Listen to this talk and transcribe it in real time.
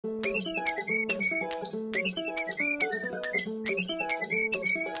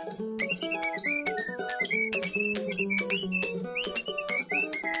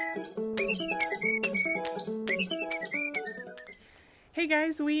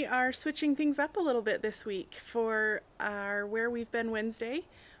guys, we are switching things up a little bit this week. For our Where We've Been Wednesday,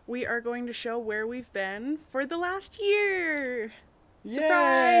 we are going to show where we've been for the last year.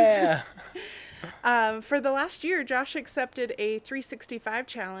 Surprise! Yeah. For the last year, Josh accepted a 365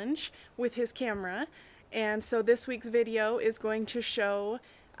 challenge with his camera, and so this week's video is going to show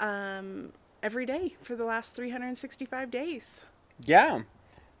every day for the last 365 days. Yeah.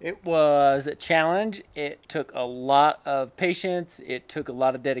 It was a challenge. It took a lot of patience. It took a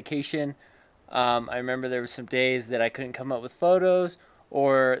lot of dedication. I remember there were some days that I couldn't come up with photos,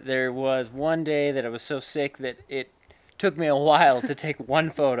 or there was one day that I was so sick that it took me a while to take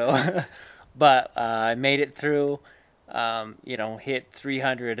one photo. But I made it through, hit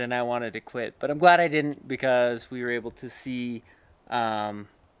 300, and I wanted to quit. But I'm glad I didn't, because we were able to see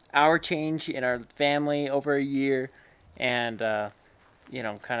our change in our family over a year, and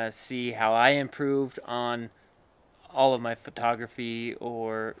kind of see how I improved on all of my photography,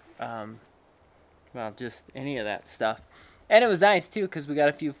 or just any of that stuff. And it was nice too, because we got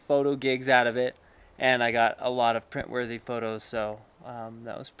a few photo gigs out of it, and I got a lot of print-worthy photos, so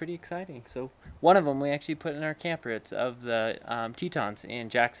that was pretty exciting. So one of them we actually put in our camper. It's of the Tetons in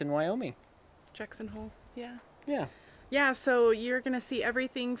Jackson, Wyoming. Jackson Hole, yeah. Yeah. Yeah, so you're going to see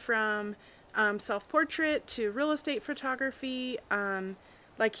everything from self-portrait to real estate photography.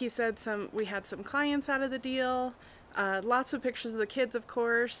 Like he said, we had some clients out of the deal. Lots of pictures of the kids, of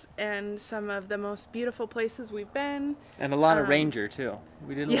course, and some of the most beautiful places we've been. And a lot of ranger, too.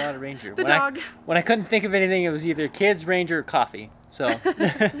 We did a lot of ranger. The dog. When I couldn't think of anything, it was either kids, ranger, or coffee. So,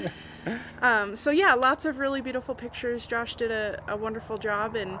 so yeah, lots of really beautiful pictures. Josh did a wonderful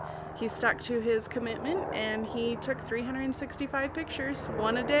job, and he stuck to his commitment, and he took 365 pictures,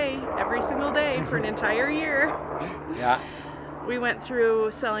 one a day, every single day for an entire year. Yeah. We went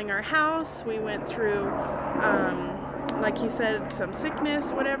through selling our house. We went through, like he said, some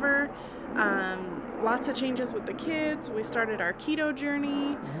sickness, whatever. Lots of changes with the kids. We started our keto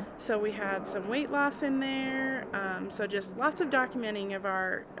journey, so we had some weight loss in there. So just lots of documenting of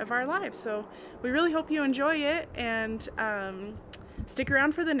our lives. So we really hope you enjoy it, and stick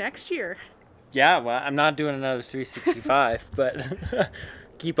around for the next year. Yeah, well, I'm not doing another 365, but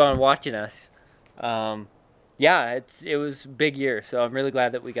keep on watching us. Yeah, it was a big year, so I'm really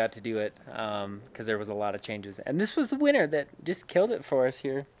glad that we got to do it, because there was a lot of changes. And this was the winter that just killed it for us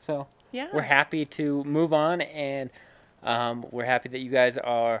here. So yeah, we're happy to move on, and we're happy that you guys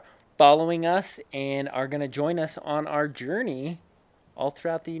are following us and are going to join us on our journey all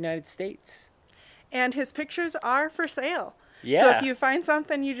throughout the United States. And his pictures are for sale. Yeah. So if you find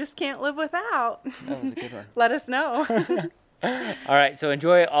something you just can't live without, that was a good one. Let us know. All right, so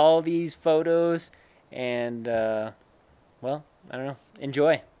enjoy all these photos, and, well, I don't know.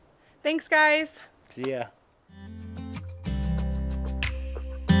 Enjoy. Thanks, guys. See ya.